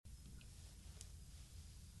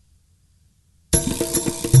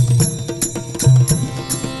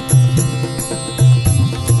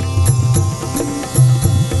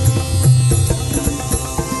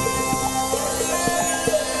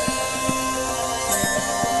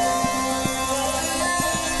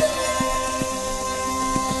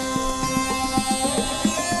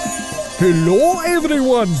Hello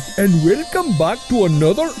everyone and welcome back to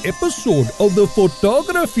another episode of the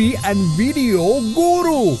Photography and Video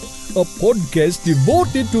Guru, a podcast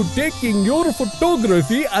devoted to taking your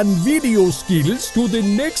photography and video skills to the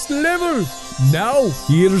next level. Now,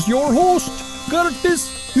 here's your host,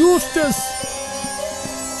 Curtis Eustace.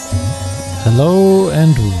 Hello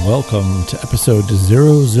and welcome to episode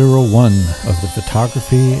 001 of the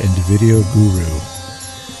Photography and Video Guru.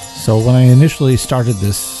 So when I initially started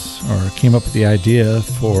this, or came up with the idea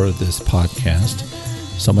for this podcast,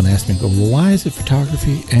 someone asked me, well, why is it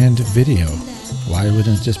photography and video? Why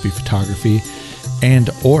wouldn't it just be photography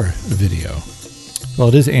and or video? Well,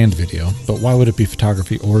 it is and video, but why would it be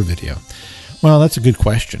photography or video? Well, that's a good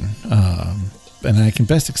question. And I can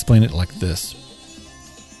best explain it like this.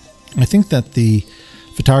 I think that the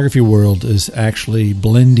photography world is actually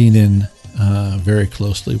blending in very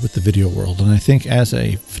closely with the video world. And I think as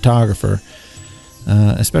a photographer,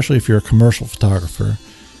 especially if you're a commercial photographer,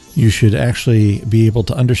 you should actually be able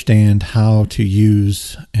to understand how to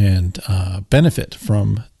use and benefit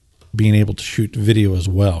from being able to shoot video as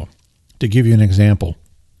well. To give you an example,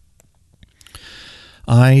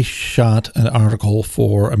 I shot an article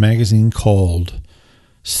for a magazine called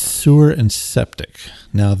Sewer and Septic.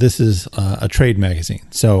 Now, this is a trade magazine,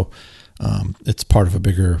 so it's part of a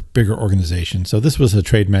bigger organization. So this was a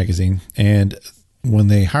trade magazine, and when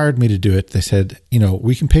they hired me to do it, they said,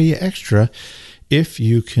 we can pay you extra if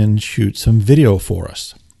you can shoot some video for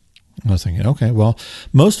us. I was thinking, okay, well,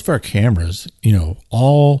 most of our cameras,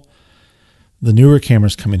 all the newer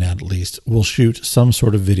cameras coming out at least, will shoot some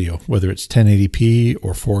sort of video, whether it's 1080p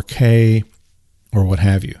or 4K or what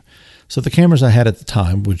have you. So the cameras I had at the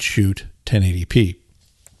time would shoot 1080p.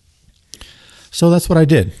 So that's what I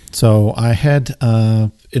did. So I had,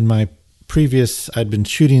 in my previous, I'd been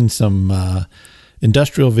shooting some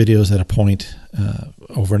industrial videos at a point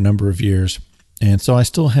over a number of years. And so I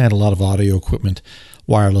still had a lot of audio equipment,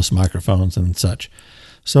 wireless microphones and such.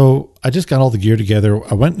 So I just got all the gear together.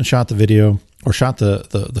 I went and shot the video, or shot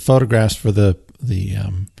the photographs for the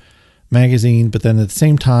magazine. But then at the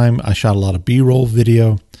same time, I shot a lot of B-roll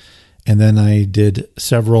video. And then I did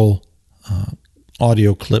several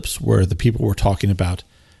audio clips where the people were talking about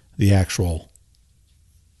the actual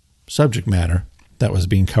subject matter that was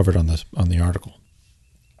being covered on the article.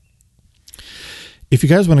 If you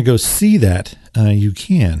guys want to go see that, you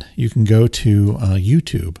can. You can go to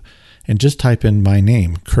YouTube and just type in my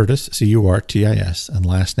name, Curtis, C-U-R-T-I-S, and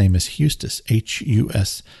last name is Eustace,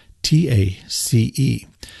 H-U-S-T-A-C-E.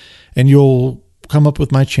 And you'll come up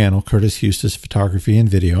with my channel, Curtis Eustace Photography and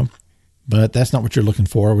Video. But that's not what you're looking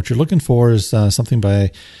for. What you're looking for is something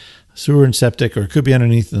by Sewer and Septic, or it could be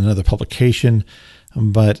underneath another publication,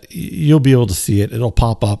 but you'll be able to see it. It'll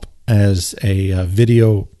pop up as a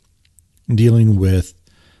video dealing with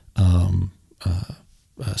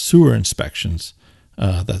sewer inspections.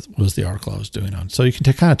 That was the article I was doing on. So you can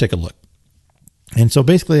kind of take a look. And so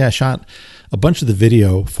basically I shot a bunch of the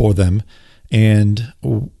video for them, and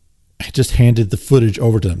I just handed the footage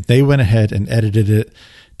over to them. They went ahead and edited it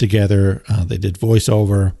together. They did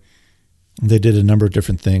voiceover. They did a number of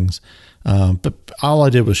different things. But all I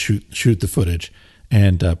did was shoot the footage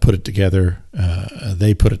and put it together.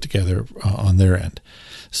 They put it together on their end.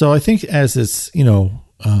 So I think as it's,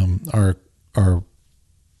 our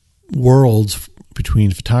worlds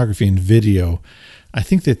between photography and video, I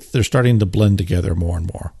think that they're starting to blend together more and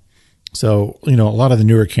more. So, a lot of the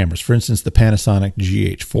newer cameras, for instance, the Panasonic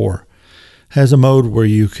GH4 has a mode where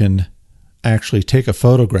you can actually take a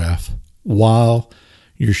photograph while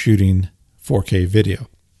you're shooting 4K video.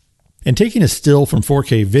 And taking a still from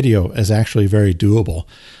 4K video is actually very doable.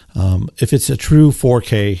 If it's a true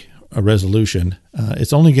 4K resolution,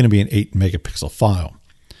 it's only going to be an 8 megapixel file.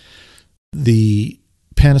 The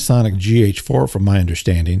Panasonic GH4, from my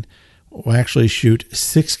understanding, will actually shoot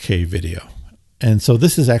 6K video. And so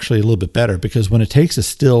this is actually a little bit better, because when it takes a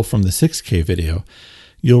still from the 6K video,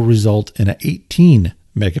 you'll result in an 18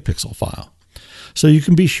 megapixel file. So you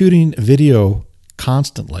can be shooting video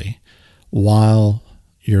constantly while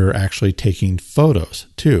you're actually taking photos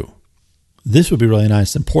too. This would be really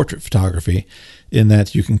nice in portrait photography, in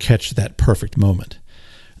that you can catch that perfect moment.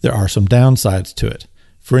 There are some downsides to it.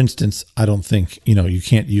 For instance, I don't think, you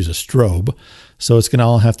can't use a strobe, so it's going to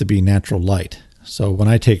all have to be natural light. So when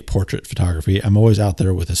I take portrait photography, I'm always out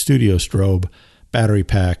there with a studio strobe, battery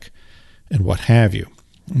pack, and what have you.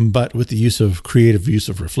 But with the creative use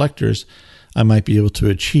of reflectors, I might be able to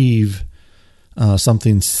achieve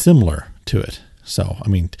something similar to it. So,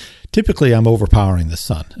 typically I'm overpowering the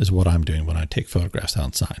sun is what I'm doing when I take photographs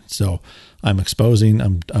outside. So I'm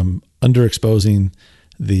underexposing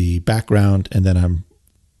the background, and then I'm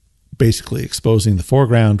basically exposing the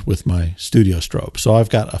foreground with my studio strobe. So I've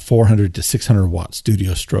got a 400 to 600 watt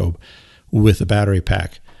studio strobe with a battery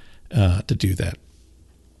pack to do that.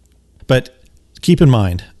 But keep in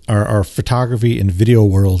mind, our photography and video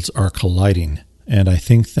worlds are colliding. And I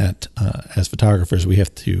think that as photographers, we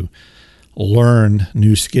have to learn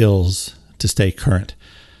new skills to stay current.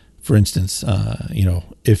 For instance,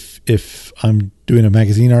 if I'm doing a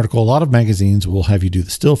magazine article, a lot of magazines will have you do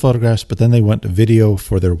the still photographs, but then they want a video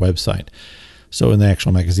for their website. So in the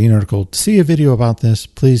actual magazine article, to see a video about this,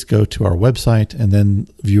 please go to our website, and then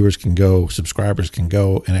subscribers can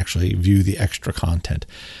go and actually view the extra content.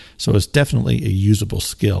 So it's definitely a usable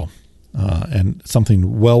skill and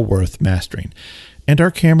something well worth mastering. And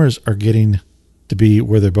our cameras are getting to be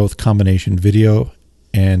where they're both combination video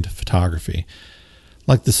and photography.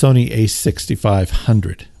 Like the Sony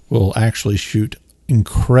a6500 will actually shoot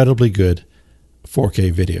incredibly good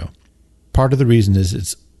 4K video. Part of the reason is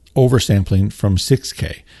it's oversampling from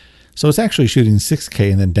 6K. So it's actually shooting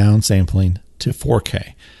 6K and then downsampling to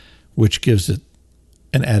 4K, which gives it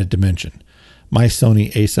an added dimension. My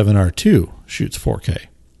Sony a7R II shoots 4K.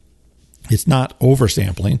 It's not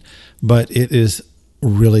oversampling, but it is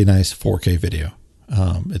really nice 4K video.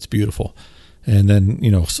 It's beautiful. And then,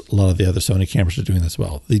 a lot of the other Sony cameras are doing this as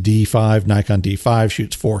well. The D5, Nikon D5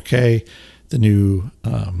 shoots 4K. The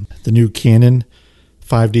new Canon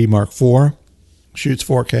 5D Mark IV shoots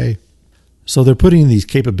 4K. So they're putting these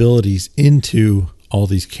capabilities into all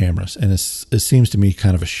these cameras, and it seems to me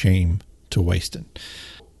kind of a shame to waste it.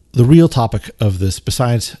 The real topic of this,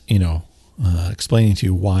 besides, explaining to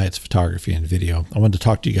you why it's photography and video, I wanted to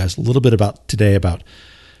talk to you guys a little bit about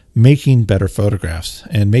making better photographs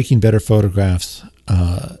and making better photographs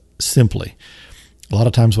simply. A lot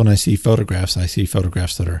of times when I see photographs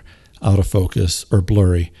that are out of focus or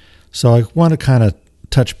blurry. So I want to kind of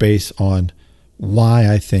touch base on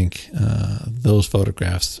why I think those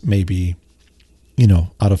photographs may be,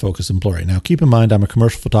 out of focus and blurry. Now, keep in mind, I'm a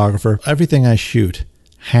commercial photographer. Everything I shoot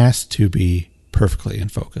has to be perfectly in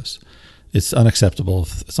focus. It's unacceptable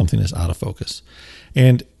if something is out of focus.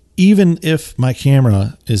 And even if my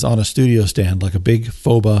camera is on a studio stand, like a big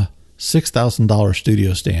FOBA $6,000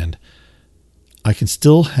 studio stand, I can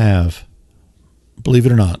still have, believe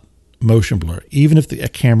it or not, motion blur. Even if the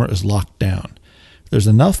camera is locked down, there's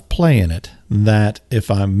enough play in it that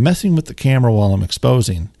if I'm messing with the camera while I'm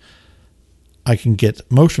exposing, I can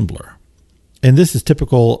get motion blur. And this is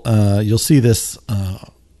typical. You'll see this.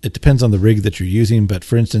 It depends on the rig that you're using. But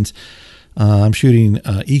for instance, I'm shooting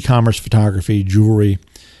e-commerce photography, jewelry,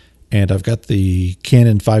 and I've got the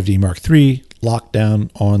Canon 5D Mark III locked down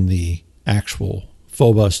on the actual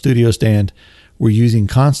FOBA studio stand. We're using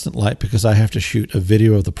constant light because I have to shoot a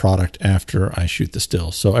video of the product after I shoot the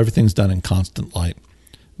still. So everything's done in constant light.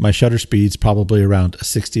 My shutter speed's probably around a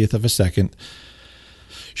 60th of a second.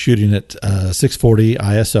 Shooting at 640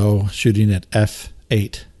 ISO, shooting at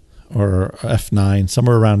f8 or f9,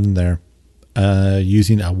 somewhere around in there,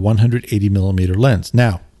 using a 180 millimeter lens.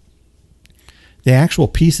 Now, the actual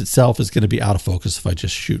piece itself is going to be out of focus if I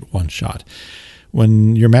just shoot one shot.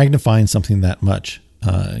 When you're magnifying something that much,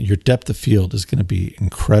 your depth of field is going to be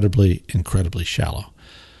incredibly, incredibly shallow.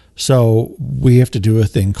 So we have to do a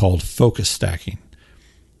thing called focus stacking.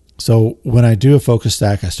 So when I do a focus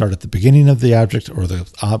stack, I start at the beginning of the object or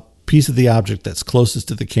the piece of the object that's closest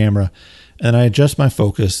to the camera, and I adjust my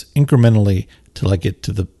focus incrementally till I get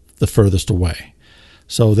to the furthest away.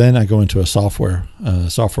 So then I go into a software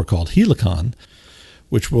called Helicon,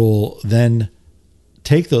 which will then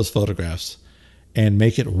take those photographs and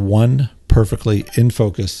make it one perfectly in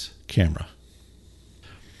focus camera.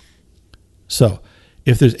 So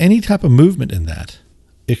if there's any type of movement in that,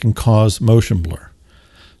 it can cause motion blur.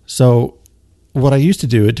 So what I used to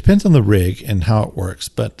do, it depends on the rig and how it works,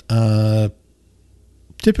 but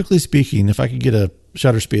typically speaking, if I could get a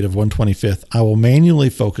shutter speed of 1/25th, I will manually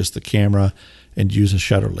focus the camera and use a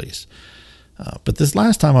shutter lease. But this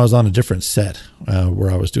last time I was on a different set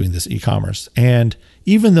where I was doing this e-commerce. And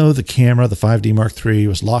even though the camera, the 5D Mark III,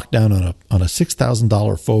 was locked down on a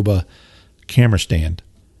 $6,000 FOBA camera stand,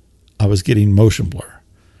 I was getting motion blur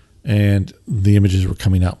and the images were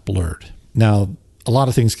coming out blurred. Now, a lot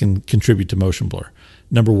of things can contribute to motion blur.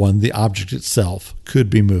 Number one, the object itself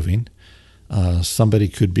could be moving. Somebody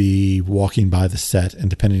could be walking by the set, and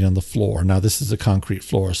depending on the floor. Now, this is a concrete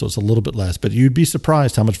floor, so it's a little bit less, but you'd be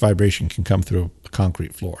surprised how much vibration can come through a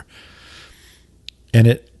concrete floor. And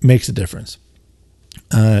it makes a difference.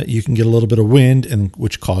 You can get a little bit of wind,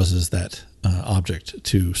 which causes that object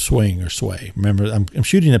to swing or sway. Remember, I'm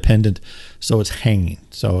shooting a pendant, so it's hanging.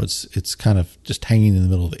 So it's kind of just hanging in the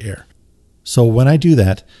middle of the air. So when I do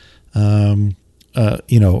that,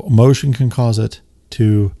 motion can cause it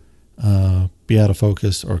to be out of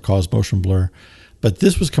focus or cause motion blur, but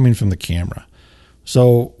this was coming from the camera.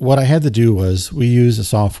 So what I had to do was we use a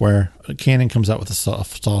software. Canon comes out with a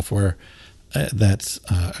software that's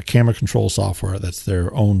a camera control software. That's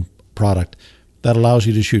their own product that allows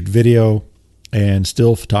you to shoot video and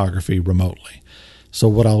still photography remotely. So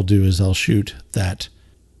what I'll do is I'll shoot that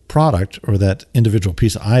product or that individual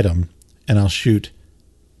piece of item, and I'll shoot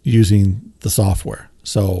using the software.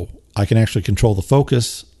 So I can actually control the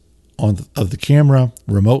focus of the camera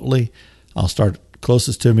remotely. I'll start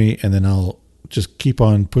closest to me, and then I'll just keep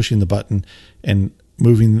on pushing the button and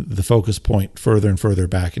moving the focus point further and further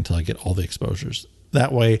back until I get all the exposures.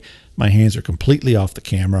 That way, my hands are completely off the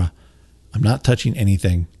camera. I'm not touching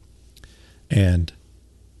anything, and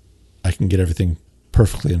I can get everything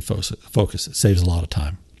perfectly in focus. It saves a lot of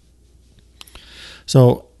time.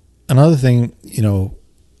 So another thing,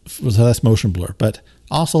 was that's motion blur, but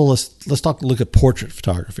also let's look at portrait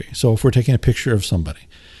photography. So if we're taking a picture of somebody,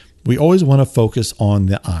 we always want to focus on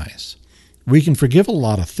the eyes. We can forgive a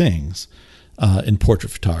lot of things in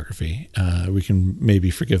portrait photography. We can maybe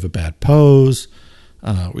forgive a bad pose.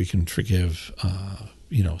 We can forgive,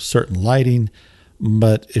 certain lighting.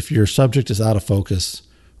 But if your subject is out of focus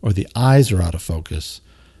or the eyes are out of focus,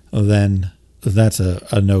 then that's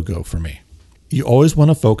a no-go for me. You always want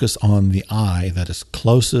to focus on the eye that is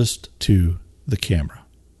closest to the camera.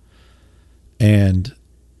 And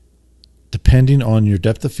depending on your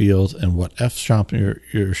depth of field and what f-stop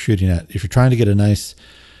you're shooting at, if you're trying to get a nice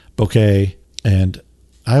bokeh, and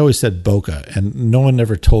I always said bokeh, and no one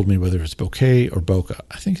ever told me whether it's bokeh or bokeh.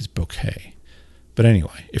 I think it's bokeh. But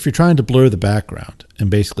anyway, if you're trying to blur the background and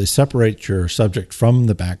basically separate your subject from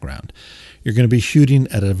the background, you're going to be shooting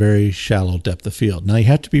at a very shallow depth of field. Now, you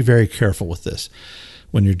have to be very careful with this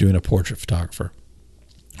when you're doing a portrait photographer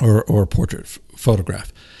or a portrait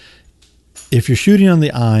photograph. If you're shooting on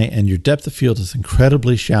the eye and your depth of field is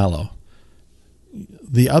incredibly shallow,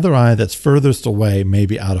 the other eye that's furthest away may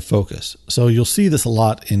be out of focus. So you'll see this a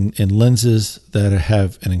lot in lenses that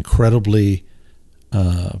have an incredibly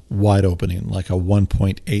wide opening, like a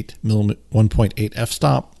 1.8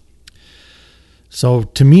 f-stop. So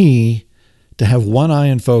to me, to have one eye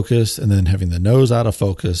in focus and then having the nose out of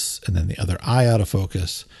focus and then the other eye out of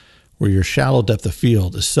focus, where your shallow depth of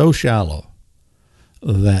field is so shallow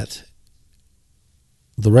that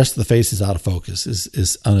the rest of the face is out of focus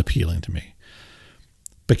is unappealing to me.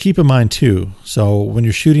 But keep in mind too, so when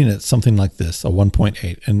you're shooting at something like this, a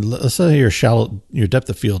 1.8, and let's say your depth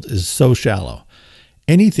of field is so shallow,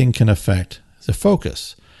 anything can affect the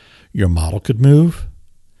focus. Your model could move,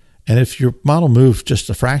 and if your model moves just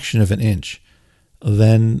a fraction of an inch,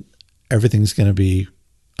 then everything's going to be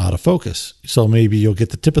out of focus. So maybe you'll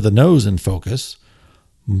get the tip of the nose in focus,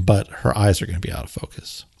 but her eyes are going to be out of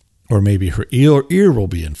focus. Or maybe her ear will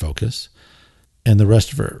be in focus, and the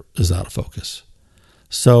rest of her is out of focus.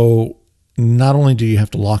 So not only do you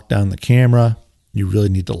have to lock down the camera, you really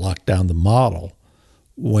need to lock down the model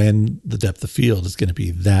when the depth of field is going to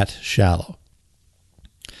be that shallow.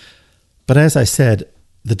 But as I said,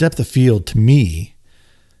 the depth of field to me,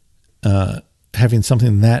 having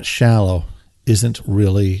something that shallow isn't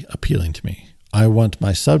really appealing to me. I want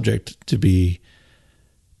my subject to be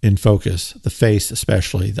in focus, the face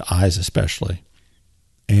especially, the eyes especially,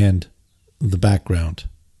 and the background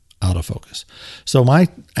out of focus. So my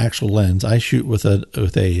actual lens, I shoot with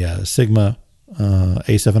a Sigma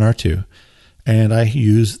A7R2, and I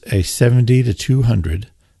use a 70 to 200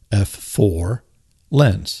 f4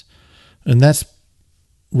 lens, and that's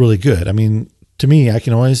really good. I mean, to me, I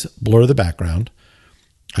can always blur the background.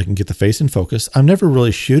 I can get the face in focus. I'm never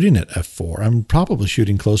really shooting at f4. I'm probably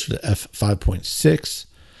shooting closer to f5.6,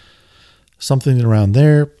 something around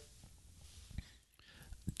there,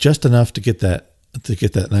 just enough to get that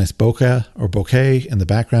nice bokeh in the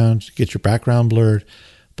background, get your background blurred,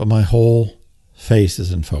 but my whole face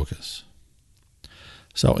is in focus.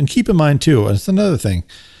 So, and keep in mind too, it's another thing,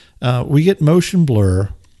 we get motion blur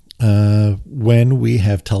when we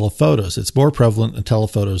have telephotos. It's more prevalent in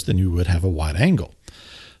telephotos than you would have a wide angle.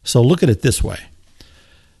 So look at it this way.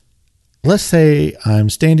 Let's say I'm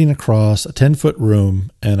standing across a 10-foot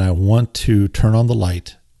room and I want to turn on the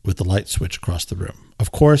light with the light switch across the room.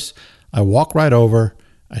 Of course, I walk right over,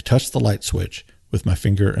 I touch the light switch with my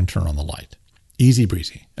finger and turn on the light. Easy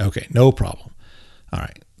breezy. Okay, no problem. All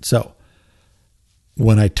right, so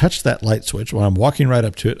when I touch that light switch, when I'm walking right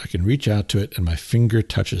up to it, I can reach out to it and my finger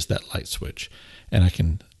touches that light switch. And I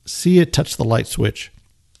can see it touch the light switch,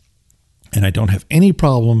 and I don't have any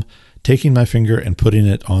problem taking my finger and putting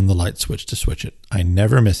it on the light switch to switch it. I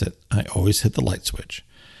never miss it. I always hit the light switch.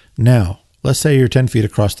 Now, let's say you're 10 feet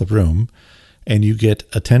across the room and you get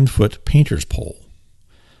a 10-foot painter's pole.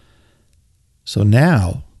 So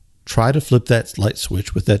now try to flip that light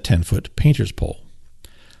switch with that 10-foot painter's pole.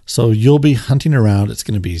 So you'll be hunting around. It's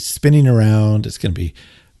going to be spinning around. It's going to be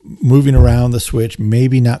moving around the switch,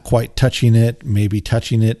 maybe not quite touching it, maybe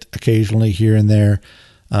touching it occasionally here and there.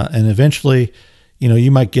 And eventually,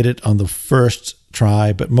 you might get it on the first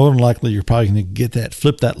try, but more than likely you're probably going to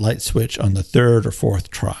flip that light switch on the third or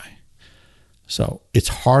fourth try. So it's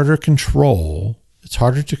harder to control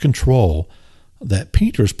that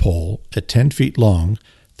painter's pole at 10 feet long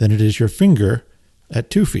than it is your finger at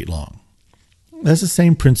 2 feet long. That's the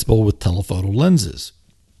same principle with telephoto lenses.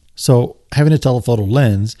 So having a telephoto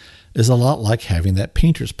lens is a lot like having that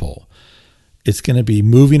painter's pole. It's going to be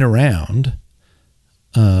moving around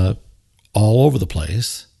all over the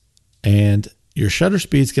place, and your shutter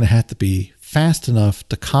speed is going to have to be fast enough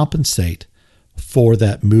to compensate for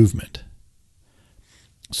that movement.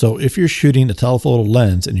 So if you're shooting a telephoto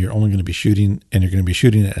lens and you're going to be shooting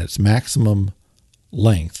it at its maximum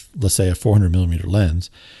length, let's say a 400 millimeter lens,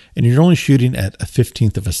 and you're only shooting at a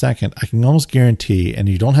 15th of a second, I can almost guarantee, and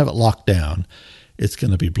you don't have it locked down, it's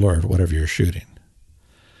going to be blurred, whatever you're shooting.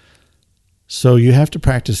 So you have to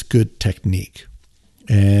practice good technique.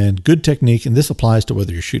 And good technique, and this applies to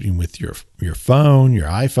whether you're shooting with your phone, your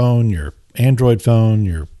iPhone, your Android phone,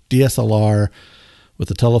 your DSLR, with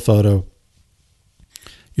a telephoto,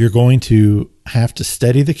 you're going to have to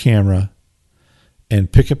steady the camera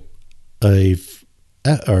and pick up a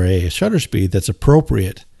shutter speed that's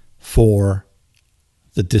appropriate for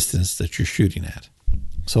the distance that you're shooting at.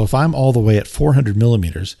 So if I'm all the way at 400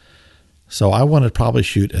 millimeters, so I want to probably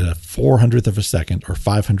shoot at a 400th of a second or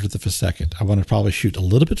 500th of a second. I want to probably shoot a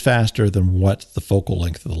little bit faster than what the focal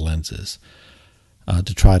length of the lens is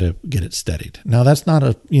to try to get it steadied. Now that's not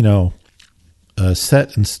a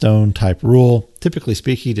set in stone type rule. Typically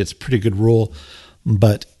speaking, it's a pretty good rule,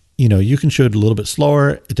 but you can shoot a little bit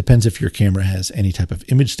slower. It depends if your camera has any type of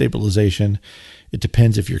image stabilization. It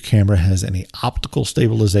depends if your camera has any optical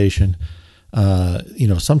stabilization.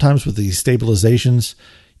 Sometimes with these stabilizations,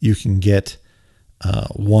 you can get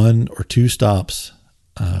 1 or 2 stops,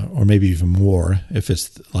 or maybe even more if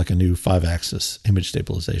it's like a new 5-axis image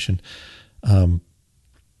stabilization,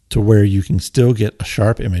 to where you can still get a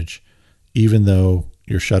sharp image even though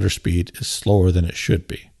your shutter speed is slower than it should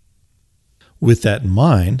be. With that in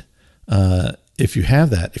mind, if you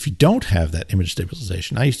don't have that image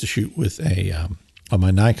stabilization, I used to shoot with on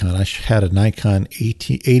my Nikon, I had a Nikon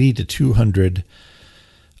 80 to 200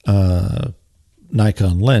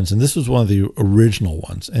 Nikon lens, and this was one of the original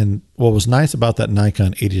ones. And what was nice about that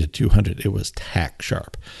Nikon 80 to 200, it was tack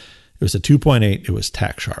sharp. It was a 2.8. It was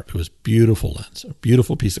tack sharp. It was beautiful lens, a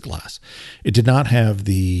beautiful piece of glass. It did not have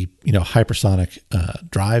the hypersonic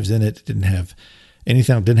drives in it. It didn't have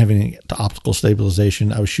anything. It didn't have any optical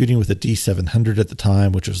stabilization. I was shooting with a D700 at the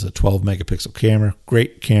time, which was a 12 megapixel camera.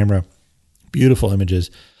 Great camera, beautiful images,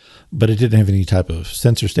 but it didn't have any type of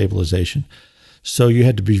sensor stabilization. So you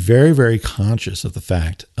had to be very, very conscious of the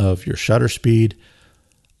fact of your shutter speed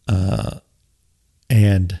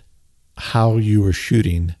and how you were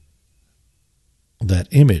shooting that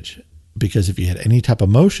image, because if you had any type of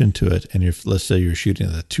motion to it, and let's say you're shooting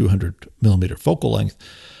at a 200 millimeter focal length,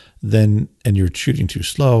 and you're shooting too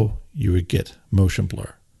slow, you would get motion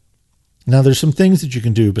blur. Now, there's some things that you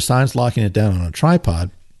can do besides locking it down on a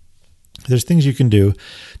tripod. There's things you can do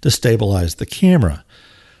to stabilize the camera.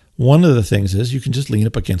 One of the things is you can just lean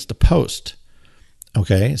up against a post.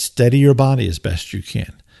 Okay, steady your body as best you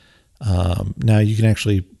can. Now you can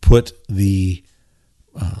actually put the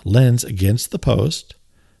lens against the post,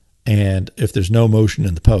 and if there's no motion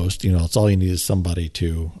in the post, it's all you need is somebody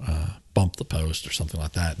to bump the post or something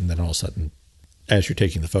like that, and then all of a sudden, as you're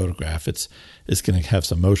taking the photograph, it's going to have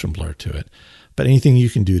some motion blur to it. But anything you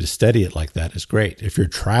can do to steady it like that is great. If you're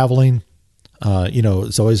traveling,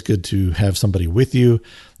 it's always good to have somebody with you,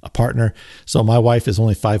 a partner. So my wife is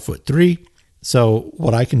only 5'3". So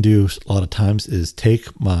what I can do a lot of times is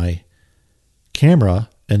take my camera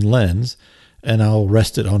and lens and I'll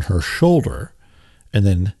rest it on her shoulder and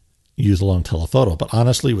then use a long telephoto. But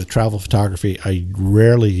honestly, with travel photography, I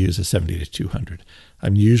rarely use a 70 to 200.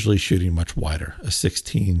 I'm usually shooting much wider. A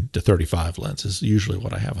 16 to 35 lens is usually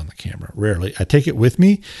what I have on the camera. Rarely. I take it with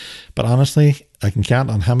me, but honestly, I can count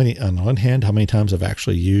on one hand, how many times I've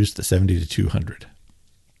actually used the 70 to 200.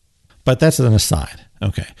 But that's an aside.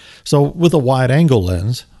 Okay. So with a wide angle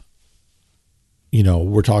lens,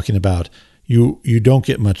 we're talking about you don't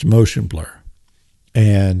get much motion blur.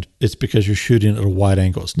 And it's because you're shooting at a wide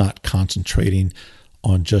angle. It's not concentrating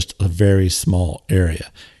on just a very small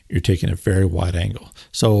area. you're taking a very wide angle.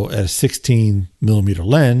 So at a 16 millimeter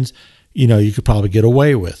lens, you could probably get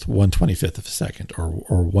away with 1/25th of a second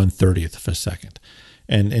or 1/30th of a second.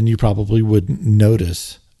 And you probably wouldn't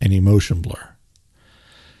notice any motion blur.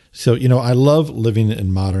 So, I love living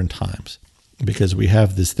in modern times because we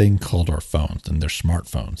have this thing called our phones, and they're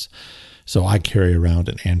smartphones. So I carry around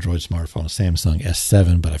an Android smartphone, a Samsung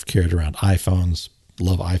S7, but I've carried around iPhones.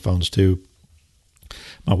 Love iPhones too.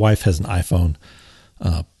 My wife has an iPhone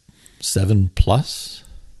 7 Plus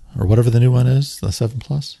or whatever the new one is, the 7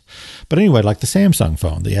 Plus. But anyway, like the Samsung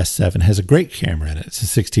phone, the S7 has a great camera in it. It's a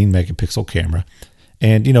 16 megapixel camera.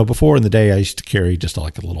 And, before in the day, I used to carry just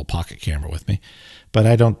like a little pocket camera with me. But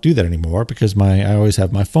I don't do that anymore because I always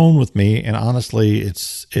have my phone with me. And honestly,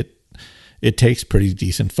 it takes pretty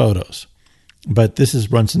decent photos. But this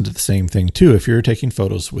runs into the same thing too. If you're taking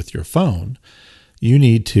photos with your phone, you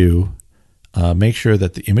need to make sure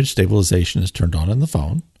that the image stabilization is turned on the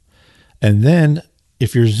phone. And then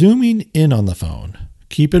if you're zooming in on the phone,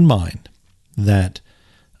 keep in mind that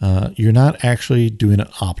you're not actually doing an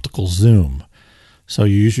optical zoom. So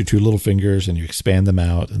you use your two little fingers and you expand them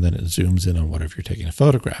out, and then it zooms in on whatever you're taking a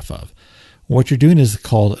photograph of. What you're doing is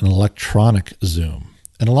called an electronic zoom.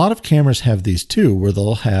 And a lot of cameras have these too, where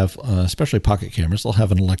they'll have, especially pocket cameras, they'll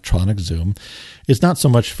have an electronic zoom. It's not so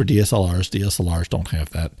much for DSLRs. DSLRs don't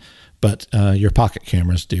have that, but your pocket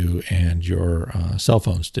cameras do and your cell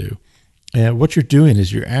phones do. And what you're doing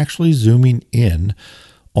is you're actually zooming in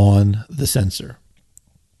on the sensor.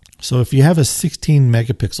 So if you have a 16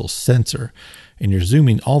 megapixel sensor and you're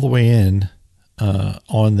zooming all the way in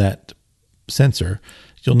on that sensor,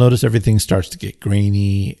 you'll notice everything starts to get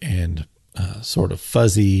grainy and sort of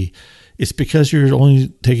fuzzy. It's because you're only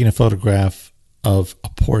taking a photograph of a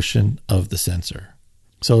portion of the sensor.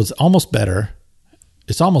 So it's almost better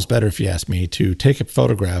if you ask me to take a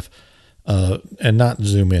photograph and not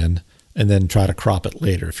zoom in and then try to crop it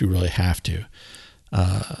later if you really have to.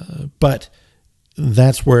 But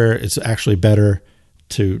that's where it's actually better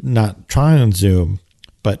to not try and zoom,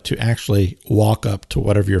 but to actually walk up to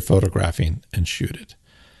whatever you're photographing and shoot it.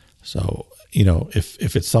 So,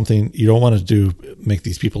 if it's something you don't want to do, make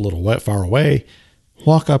these people a little far away,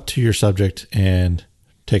 walk up to your subject and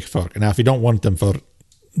take a photo. Now, if you don't want them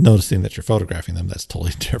noticing that you're photographing them, that's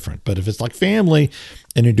totally different. But if it's like family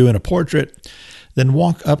and you're doing a portrait, then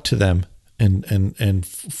walk up to them and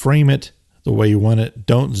frame it the way you want it.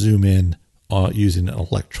 Don't zoom in using an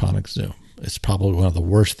electronic zoom. It's probably one of the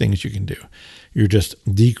worst things you can do. You're just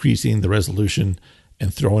decreasing the resolution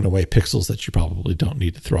and throwing away pixels that you probably don't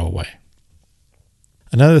need to throw away.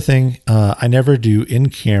 Another thing, I never do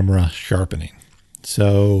in-camera sharpening.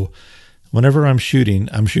 So whenever I'm shooting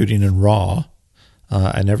in RAW.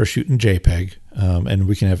 I never shoot in JPEG, and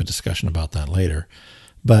we can have a discussion about that later.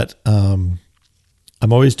 But I'm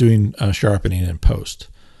always doing sharpening in post.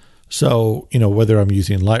 So, whether I'm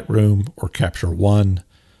using Lightroom or Capture One,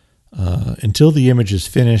 until the image is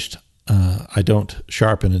finished, I don't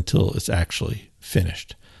sharpen until it's actually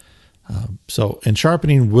finished. And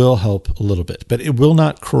sharpening will help a little bit, but it will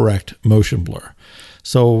not correct motion blur.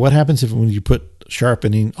 So what happens when you put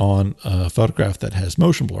sharpening on a photograph that has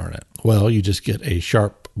motion blur in it? Well, you just get a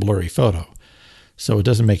sharp, blurry photo. So it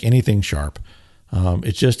doesn't make anything sharp.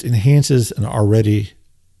 It just enhances an already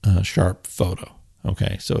sharp photo.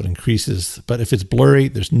 Okay, so it increases, but if it's blurry,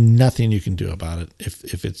 there's nothing you can do about it.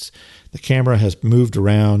 If it's the camera has moved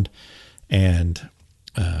around and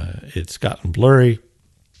it's gotten blurry,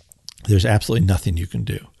 there's absolutely nothing you can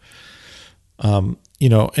do. And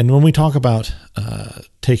when we talk about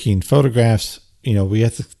taking photographs, we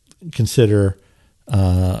have to consider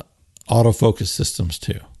autofocus systems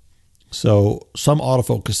too. So some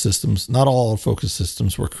autofocus systems, not all autofocus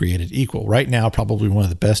systems were created equal. Right now, probably one of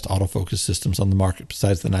the best autofocus systems on the market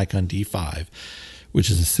besides the Nikon D5, which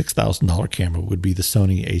is a $6,000 camera, would be the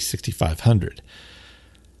Sony a6500.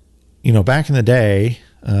 Back in the day,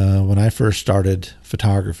 when I first started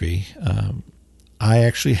photography, I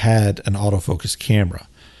actually had an autofocus camera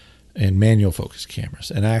and manual focus cameras,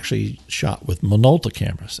 and I actually shot with Minolta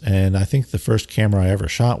cameras. And I think the first camera I ever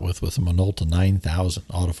shot with was a Minolta 9000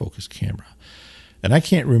 autofocus camera. And I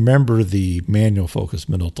can't remember the manual focus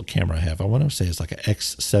Minolta camera I have. I want to say it's like an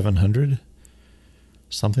X700,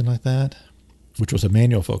 something like that, which was a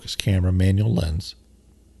manual focus camera, manual lens.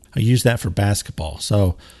 I used that for basketball.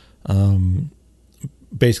 So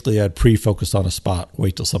basically I'd pre-focus on a spot,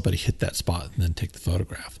 wait till somebody hit that spot, and then take the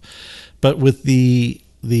photograph. But with the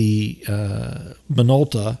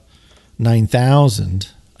Minolta 9000,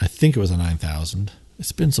 I think it was a 9000.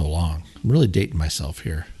 It's been so long. I'm really dating myself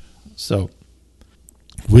here. So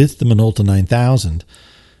with the Minolta 9000,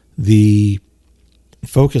 the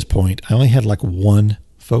focus point, I only had like one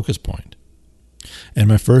focus point. And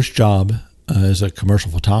my first job as a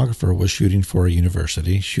commercial photographer was shooting for a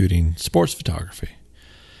university, shooting sports photography.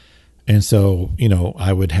 And so,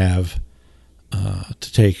 I would have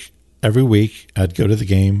to take every week, I'd go to the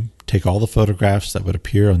game, take all the photographs that would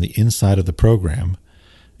appear on the inside of the program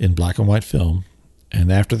in black and white film.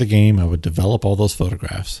 And after the game, I would develop all those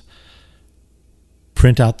photographs,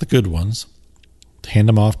 print out the good ones, hand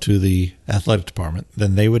them off to the athletic department.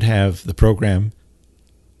 Then they would have the program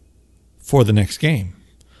for the next game.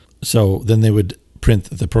 So then they would print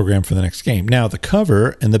the program for the next game. Now, the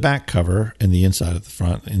cover and the back cover and the inside of the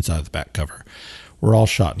front, inside of the back cover were all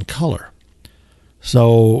shot in color.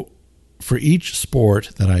 So for each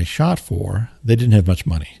sport that I shot for, they didn't have much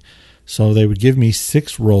money. So they would give me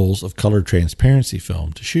 6 rolls of color transparency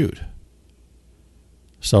film to shoot.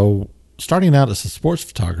 So starting out as a sports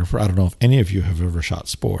photographer, I don't know if any of you have ever shot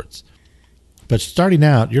sports, but starting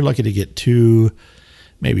out, you're lucky to get 2,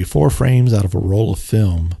 maybe 4 frames out of a roll of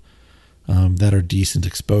film that are decent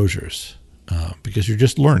exposures because you're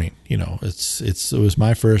just learning. It was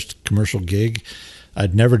my first commercial gig.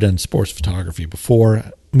 I'd never done sports photography before,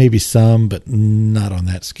 maybe some, but not on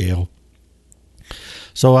that scale.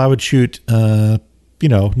 So I would shoot, no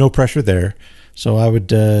pressure there. So I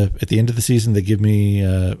would, at the end of the season, they give me,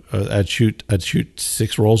 I'd shoot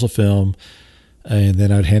 6 rolls of film, and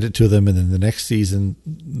then I'd hand it to them, and then the next season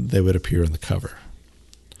they would appear on the cover.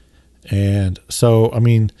 And so,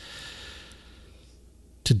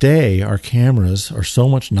 today our cameras are so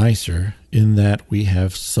much nicer in that we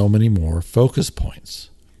have so many more focus points.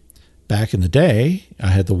 Back in the day, I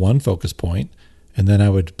had the one focus point, and then I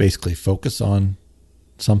would basically focus on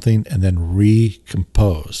something and then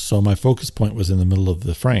recompose. So my focus point was in the middle of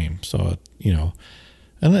the frame. So,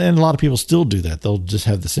 and a lot of people still do that. They'll just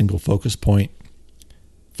have the single focus point,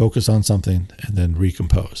 focus on something, and then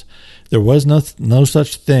recompose. There was no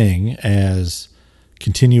such thing as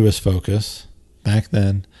continuous focus back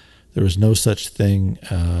then. There was no such thing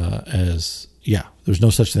as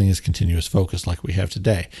continuous focus like we have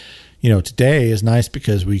today. Today is nice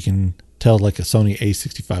because we can tell, like a Sony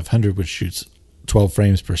A6500, which shoots 12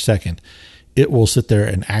 frames per second, it will sit there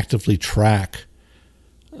and actively track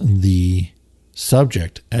the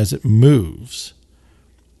subject as it moves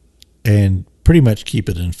and pretty much keep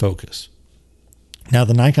it in focus. Now,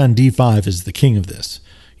 the Nikon D5 is the king of this.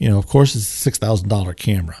 Of course, it's a $6,000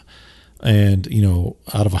 camera. And,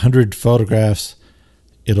 out of 100 photographs,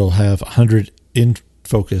 it'll have 100 in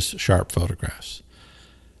focus sharp photographs.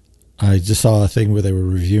 I just saw a thing where they were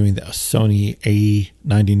reviewing the Sony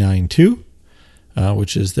A99 II,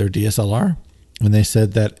 which is their DSLR, and they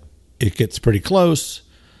said that it gets pretty close.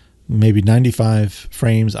 Maybe 95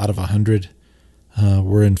 frames out of 100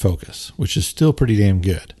 were in focus, which is still pretty damn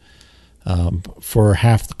good for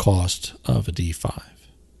half the cost of a D5.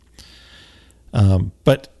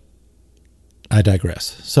 But I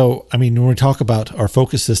digress. So, when we talk about our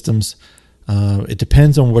focus systems, it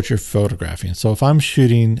depends on what you're photographing. So if I'm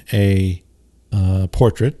shooting a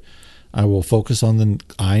portrait, I will focus on the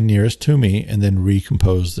eye nearest to me and then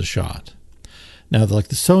recompose the shot. Now, like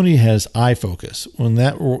the Sony has eye focus. When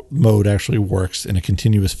that mode actually works in a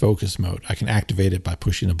continuous focus mode, I can activate it by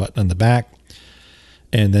pushing a button on the back,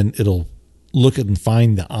 and then it'll look and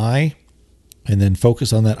find the eye and then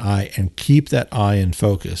focus on that eye and keep that eye in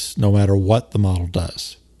focus no matter what the model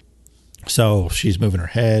does. So if she's moving her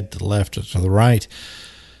head to the left or to the right,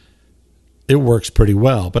 it works pretty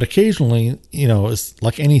well. But occasionally, it's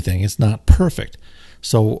like anything, it's not perfect.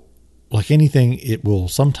 So like anything, it will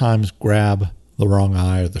sometimes grab the wrong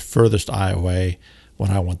eye or the furthest eye away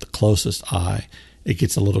when I want the closest eye. It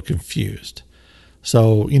gets a little confused.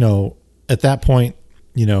 So, at that point,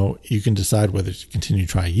 you can decide whether to continue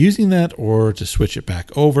to try using that or to switch it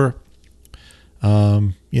back over.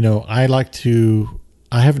 I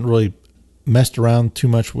haven't really messed around too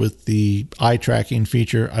much with the eye tracking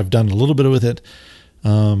feature. I've done a little bit with it,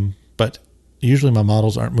 but usually my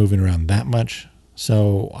models aren't moving around that much.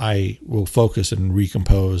 So I will focus and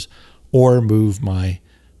recompose or move my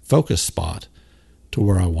focus spot to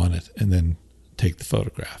where I want it and then take the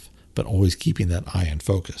photograph, but always keeping that eye in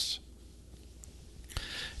focus.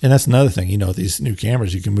 And that's another thing, these new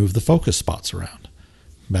cameras, you can move the focus spots around.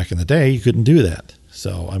 Back in the day, you couldn't do that.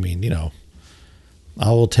 So, I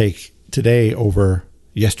will take today over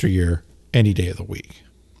yesteryear any day of the week.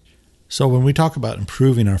 So when we talk about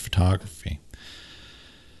improving our photography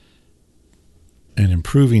and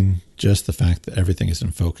improving just the fact that everything is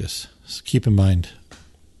in focus, so keep in mind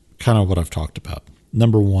kind of what I've talked about.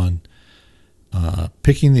 Number one,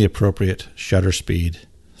 picking the appropriate shutter speed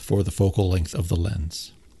for the focal length of the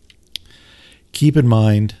lens. Keep in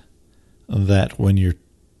mind that when you're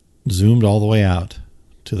zoomed all the way out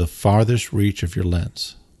to the farthest reach of your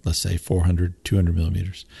lens, let's say 400, 200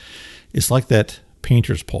 millimeters, it's like that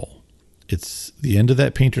painter's pole. It's the end of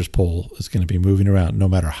that painter's pole is going to be moving around. No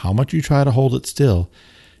matter how much you try to hold it still,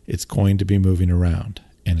 it's going to be moving around,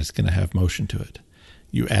 and it's going to have motion to it.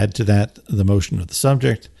 You add to that the motion of the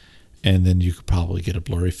subject, and then you could probably get a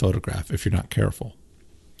blurry photograph if you're not careful.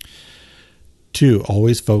 2,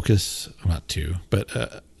 always focus, not 2,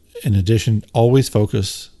 but in addition, always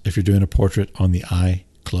focus, if you're doing a portrait, on the eye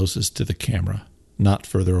closest to the camera, not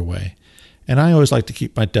further away. And I always like to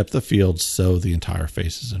keep my depth of field so the entire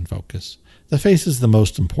face is in focus. The face is the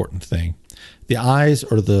most important thing. The eyes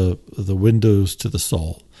are the windows to the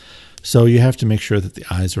soul. So you have to make sure that the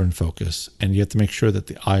eyes are in focus, and you have to make sure that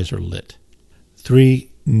the eyes are lit.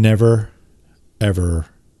 3, never, ever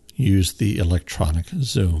use the electronic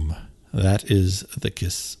zoom. That is the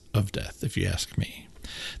kiss of death, if you ask me.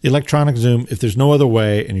 The electronic zoom, if there's no other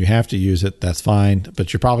way and you have to use it, that's fine,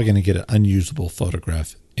 but you're probably going to get an unusable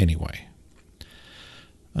photograph anyway.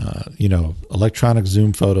 Electronic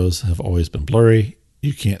zoom photos have always been blurry.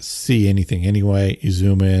 You can't see anything anyway. You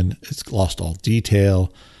zoom in, it's lost all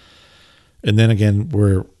detail. And then again,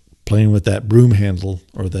 we're playing with that broom handle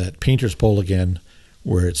or that painter's pole again,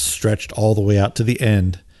 where it's stretched all the way out to the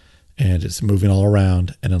end and it's moving all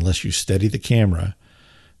around. And unless you steady the camera,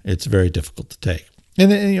 it's very difficult to take.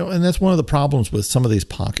 And and that's one of the problems with some of these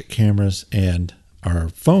pocket cameras and our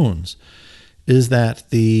phones is that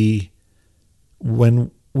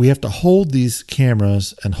when we have to hold these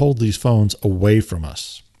cameras and hold these phones away from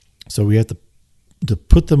us. So we have to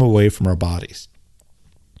put them away from our bodies.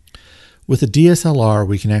 With a DSLR,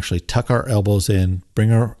 we can actually tuck our elbows in,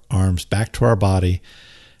 bring our arms back to our body,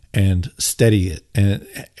 and steady it, and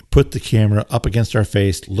put the camera up against our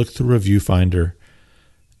face, look through a viewfinder,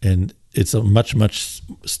 and it's a much, much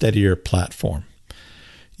steadier platform.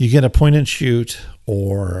 You get a point and shoot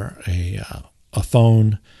or a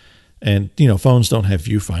phone, and phones don't have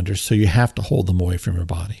viewfinders, so you have to hold them away from your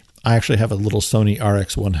body. I actually have a little Sony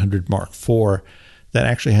RX100 Mark IV that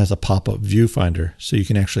actually has a pop-up viewfinder, so you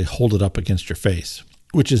can actually hold it up against your face,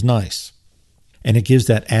 which is nice. And it gives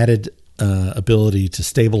that added ability to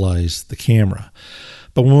stabilize the camera.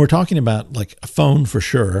 But when we're talking about like a phone for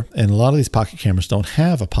sure, and a lot of these pocket cameras don't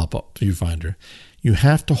have a pop-up viewfinder, you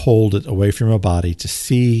have to hold it away from your body to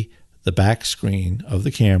see the back screen of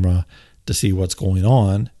the camera, to see what's going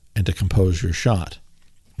on, and to compose your shot.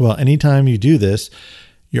 Well, anytime you do this,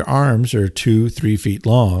 your arms are 2-3 feet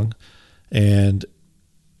long, and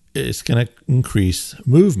it's going to increase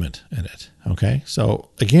movement in it. Okay. So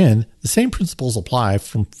again, the same principles apply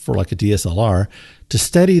for like a DSLR to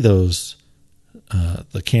steady those,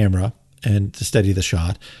 the camera and to steady the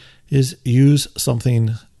shot is use something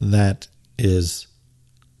that is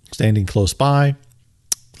standing close by,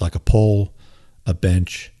 like a pole, a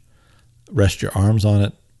bench, rest your arms on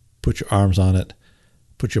it, put your arms on it,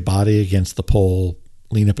 put your body against the pole,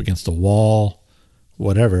 lean up against a wall,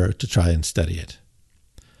 whatever, to try and steady it.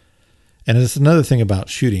 And it's another thing about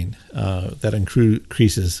shooting that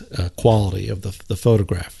increases quality of the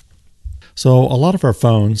photograph. So a lot of our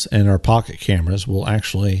phones and our pocket cameras will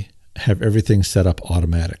actually have everything set up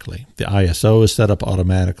automatically. The ISO is set up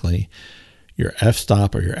automatically. Your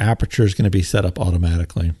f-stop or your aperture is going to be set up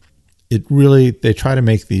automatically. They try to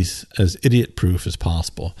make these as idiot-proof as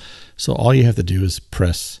possible. So all you have to do is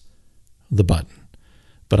press the button.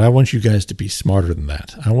 But I want you guys to be smarter than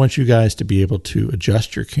that. I want you guys to be able to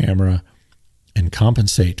adjust your camera and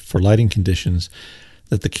compensate for lighting conditions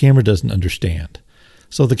that the camera doesn't understand.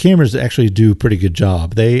 So the cameras actually do a pretty good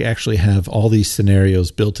job. They actually have all these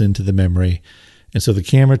scenarios built into the memory. And so the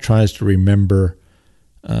camera tries to remember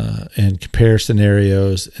and compare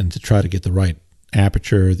scenarios and to try to get the right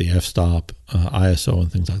aperture, the f-stop, ISO,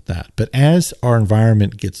 and things like that. But as our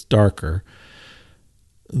environment gets darker,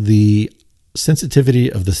 the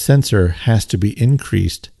sensitivity of the sensor has to be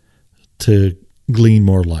increased to glean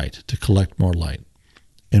more light, to collect more light.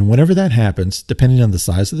 And whenever that happens, depending on the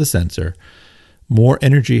size of the sensor, more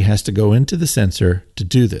energy has to go into the sensor to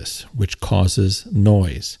do this, which causes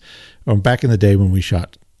noise. Back in the day when we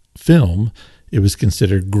shot film, it was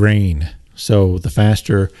considered grain. So the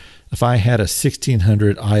faster, if I had a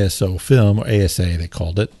 1600 ISO film, or ASA they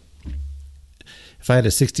called it, if I had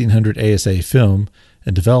a 1600 ASA film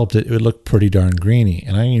and developed it, it would look pretty darn grainy.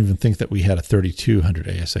 And I even think that we had a 3200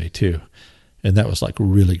 ASA too. And that was like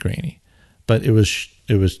really grainy. But it was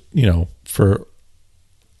for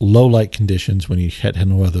low light conditions when you had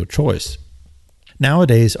no other choice.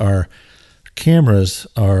 Nowadays, our cameras,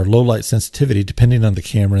 our low light sensitivity, depending on the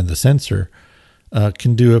camera and the sensor,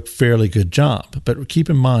 can do a fairly good job. But keep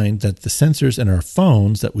in mind that the sensors in our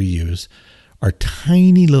phones that we use are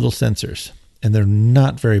tiny little sensors, and they're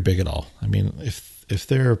not very big at all. I mean, if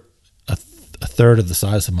they're a third of the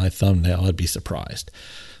size of my thumbnail, I'd be surprised.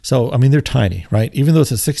 So, I mean, they're tiny, right? Even though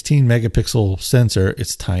it's a 16 megapixel sensor,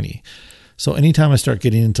 it's tiny. So anytime I start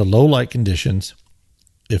getting into low light conditions,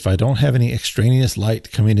 if I don't have any extraneous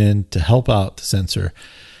light coming in to help out the sensor,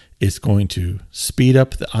 it's going to speed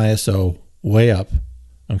up the ISO way up,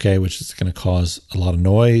 okay, which is going to cause a lot of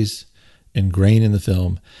noise and grain in the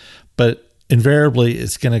film. But invariably,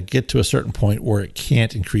 it's going to get to a certain point where it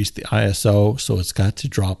can't increase the ISO, so it's got to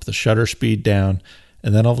drop the shutter speed down,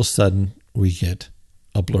 and then all of a sudden, we get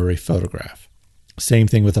a blurry photograph. Same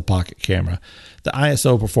thing with the pocket camera. The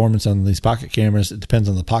ISO performance on these pocket cameras, it depends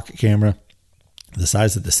on the pocket camera, the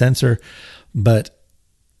size of the sensor, but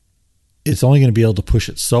it's only going to be able to push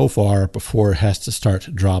it so far before it has to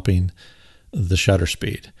start dropping the shutter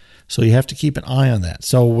speed. So you have to keep an eye on that.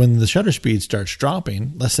 So when the shutter speed starts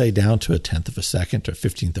dropping, let's say down to 1/10 of a second or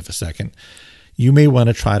 1/15 of a second, you may want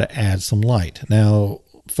to try to add some light. Now,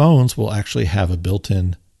 phones will actually have a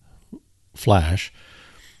built-in flash,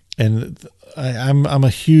 and I'm a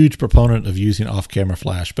huge proponent of using off-camera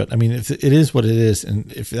flash, but I mean, if it is what it is,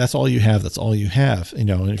 and if that's all you have, that's all you have. You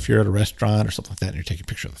know, and if you're at a restaurant or something like that, and you're taking a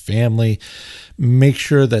picture of the family, make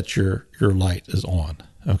sure that your light is on,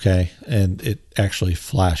 okay, and it actually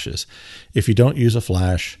flashes. If you don't use a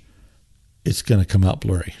flash, it's going to come out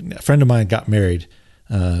blurry. A friend of mine got married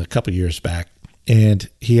a couple years back, and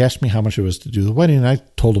he asked me how much it was to do the wedding, and I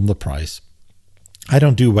told him the price. I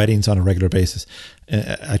don't do weddings on a regular basis.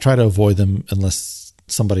 I try to avoid them unless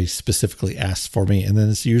somebody specifically asks for me, and then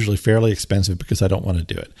it's usually fairly expensive because I don't want to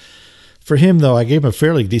do it. For him, though, I gave him a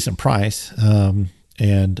fairly decent price,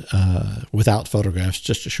 and without photographs,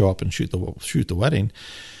 just to show up and shoot the wedding.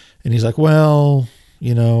 And he's like, "Well,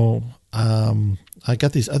 you know, I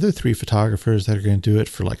got these other 3 photographers that are going to do it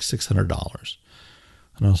for like $600."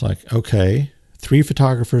 And I was like, "Okay, 3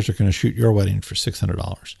 photographers are going to shoot your wedding for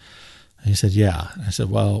 $600." And he said, "Yeah." And I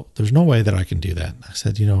said, "Well, there's no way that I can do that." I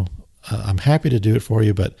said, "You know, I'm happy to do it for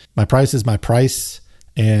you, but my price is my price,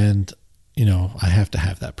 and, you know, I have to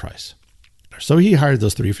have that price." So he hired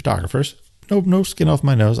those 3 photographers. No skin off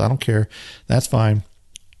my nose. I don't care. That's fine.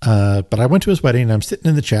 But I went to his wedding, and I'm sitting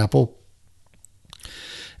in the chapel,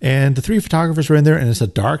 and the 3 photographers were in there, and it's a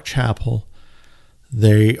dark chapel.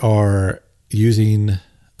 They are using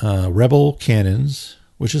Rebel Canons,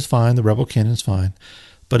 which is fine. The Rebel Canon's fine.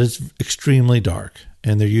 But it's extremely dark,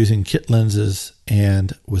 and they're using kit lenses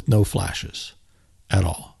and with no flashes at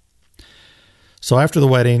all. So after the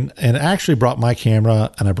wedding, and I actually brought my camera,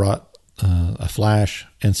 and I brought a flash.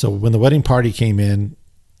 And so when the wedding party came in,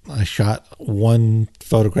 I shot 1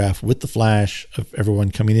 photograph with the flash of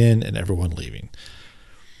everyone coming in and everyone leaving.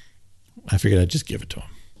 I figured I'd just give it to him.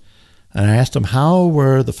 And I asked him, how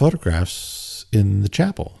were the photographs in the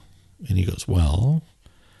chapel? And he goes, "Well,"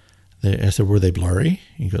 I said, "Were they blurry?"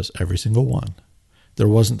 He goes, "Every single one. There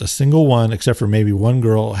wasn't a single one, except for maybe one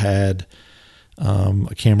girl had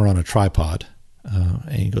a camera on a tripod."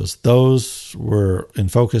 And he goes, "Those were in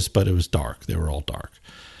focus, but it was dark. They were all dark."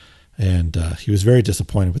 And he was very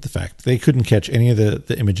disappointed with the fact they couldn't catch any of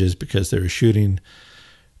the images because they were shooting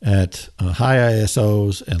at high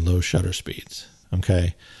ISOs and low shutter speeds.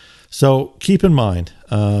 Okay. So keep in mind,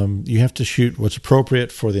 you have to shoot what's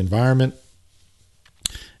appropriate for the environment.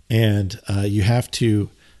 And you have to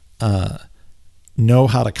know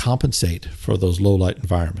how to compensate for those low light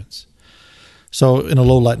environments. So in a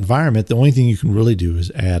low light environment, the only thing you can really do is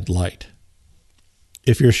add light.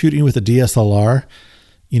 If you're shooting with a DSLR,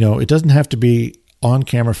 you know, it doesn't have to be on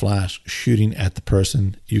camera flash shooting at the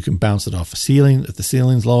person. You can bounce it off a ceiling. If the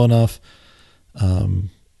ceiling's low enough, turn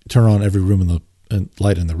on every room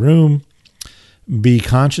light in the room. Be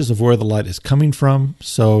conscious of where the light is coming from,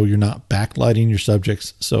 so you're not backlighting your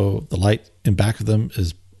subjects, so the light in back of them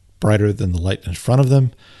is brighter than the light in front of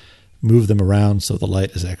them. Move them around so the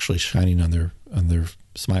light is actually shining on their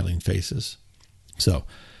smiling faces. So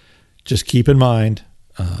just keep in mind,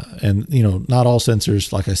 and you know, not all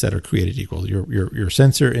sensors, like I said, are created equal. Your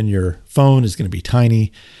sensor in your phone is going to be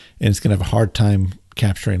tiny, and it's going to have a hard time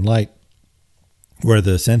capturing light, where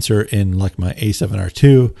the sensor in like my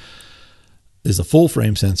A7R2 is a full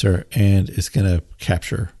frame sensor, and it's going to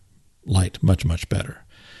capture light much, much better.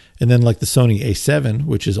 And then like the Sony A7,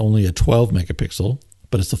 which is only a 12 megapixel,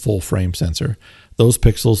 but it's a full frame sensor. Those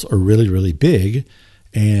pixels are really, really big,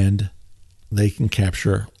 and they can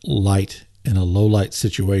capture light in a low light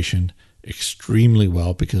situation extremely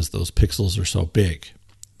well because those pixels are so big.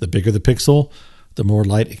 The bigger the pixel, the more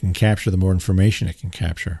light it can capture, the more information it can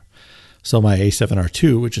capture. So my A7R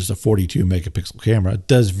II, which is a 42 megapixel camera,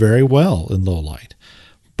 does very well in low light,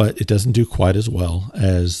 but it doesn't do quite as well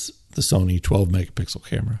as the Sony 12 megapixel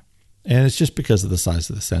camera. And it's just because of the size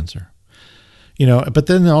of the sensor. But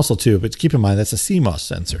then also too, but keep in mind that's a CMOS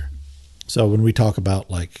sensor. So when we talk about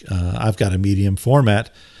I've got a medium format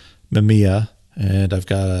Mamiya, and I've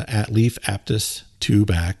got a Leaf Aptus 2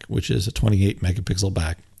 back, which is a 28 megapixel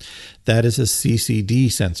back. That is a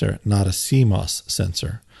CCD sensor, not a CMOS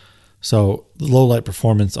sensor. So the low light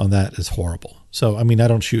performance on that is horrible. So, I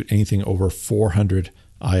don't shoot anything over 400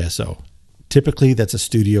 ISO. Typically, that's a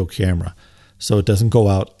studio camera, so it doesn't go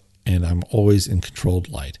out, and I'm always in controlled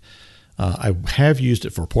light. I have used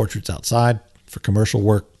it for portraits outside, for commercial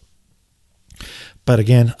work. But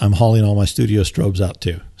again, I'm hauling all my studio strobes out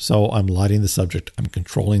too. So I'm lighting the subject, I'm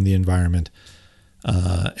controlling the environment,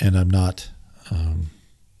 and I'm not,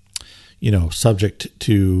 subject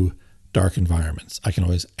to dark environments. I can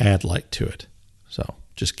always add light to it. So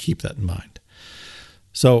just keep that in mind.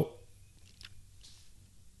 So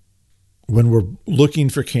when we're looking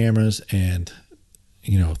for cameras and,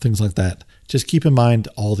 things like that, just keep in mind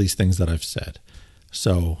all these things that I've said.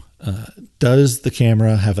 So does the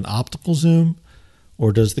camera have an optical zoom?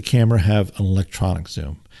 Or does the camera have an electronic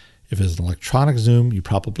zoom? If it's an electronic zoom, you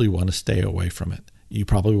probably want to stay away from it. You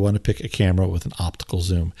probably want to pick a camera with an optical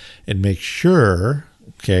zoom and make sure,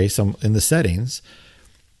 some in the settings,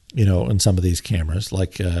 in some of these cameras,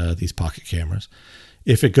 like these pocket cameras,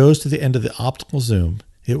 if it goes to the end of the optical zoom,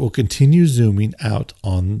 it will continue zooming out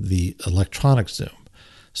on the electronic zoom.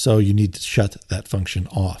 So you need to shut that function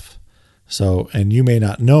off. So, and you may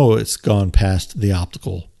not know it's gone past the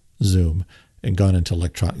optical zoom and gone into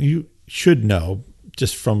electronic. You should know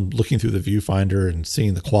just from looking through the viewfinder and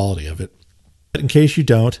seeing the quality of it. But in case you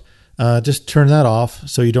don't, just turn that off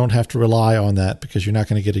so you don't have to rely on that because you're not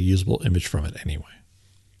going to get a usable image from it anyway.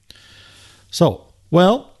 So,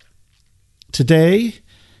 today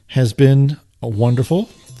has been wonderful.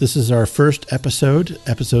 This is our first episode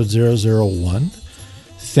 001.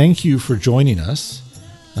 Thank you for joining us.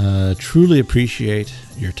 Truly appreciate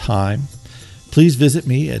your time. Please visit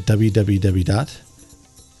me at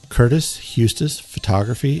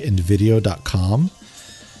www.curtishustisphotographyandvideo.com.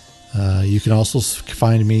 You can also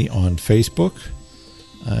find me on Facebook,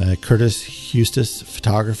 Curtis Hustis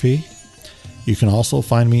Photography. You can also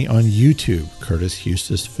find me on YouTube, Curtis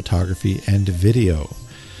Hustis Photography and Video.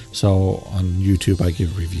 So on YouTube, I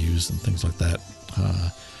give reviews and things like that.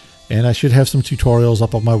 And I should have some tutorials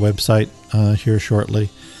up on my website here shortly.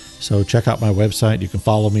 So check out my website. You can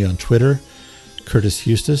follow me on Twitter, Curtis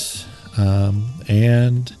Hustis.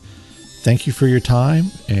 And thank you for your time,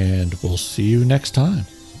 and we'll see you next time.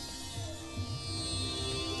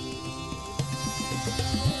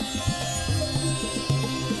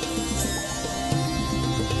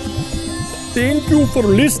 Thank you for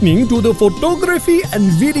listening to the Photography and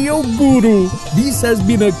Video Guru. This has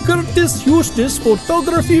been a Curtis Hustis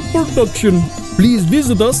Photography production. Please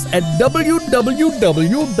visit us at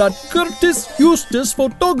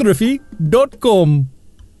www.curtishustisphotography.com.